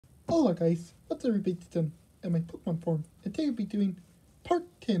Hola guys, what's everybody doing in my Pokemon form, and today I'll be doing part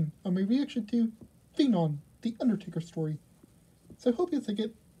 10 on my reaction to Phenom, the Undertaker story. So I hope you like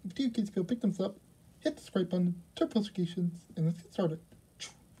it. If you guys feel big thumbs up, hit the subscribe button, turn notifications, and let's get started.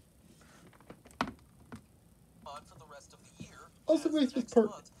 Also guys, with part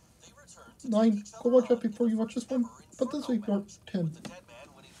 9, go watch that before you watch this one, but this will be part 10.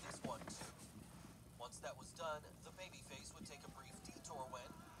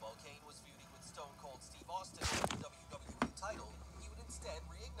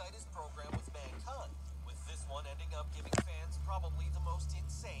 Ending up giving fans probably the most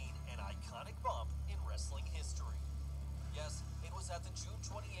insane and iconic bump in wrestling history. Yes, it was at the June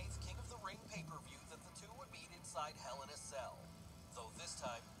 28th King of the Ring pay-per-view that the two would meet inside Hell in a Cell. Though this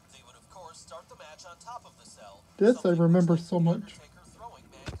time, they would of course start the match on top of the cell. This I remember so much. Undertaker throwing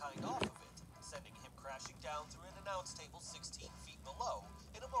Mankind off of it, sending him crashing down through an announce table 16 feet below,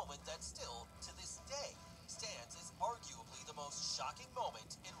 in a moment that still, to this day, stands as arguably the most shocking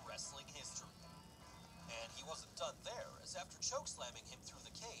moment in wrestling history. And he wasn't done there, as after chokeslamming him through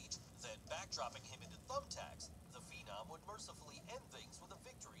the cage, then backdropping him into thumbtacks, the Phenom would mercifully end things with a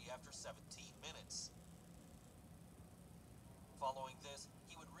victory after 17 minutes. Following this,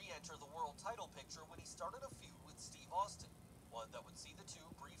 he would re-enter the world title picture when he started a feud with Steve Austin, one that would see the two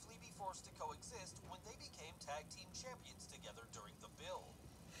briefly be forced to coexist when they became tag team champions together during the build.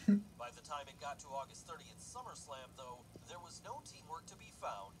 By the time it got to August 30th SummerSlam, though, there was no teamwork to be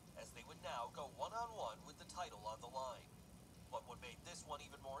found, as they would now go one-on-one with the title on the line. But what made this one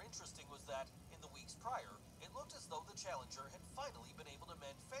even more interesting was that, in the weeks prior, it looked as though the challenger had finally been able to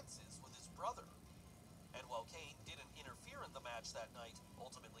mend fences with his brother. And while Kane didn't interfere in the match that night,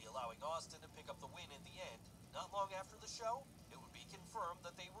 ultimately allowing Austin to pick up the win in the end, not long after the show, it would be confirmed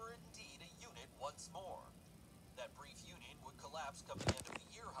that they were indeed a unit once more. That brief union would collapse come the end of the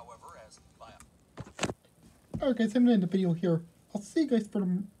year, however, as by Alright guys, I'm going to end the video here. I'll see you guys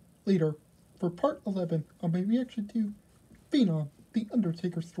later for part 11 on my reaction to Phenom, the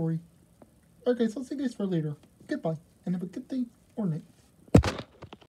Undertaker story. Alright guys, I'll see you guys for later. Goodbye, and have a good day or night.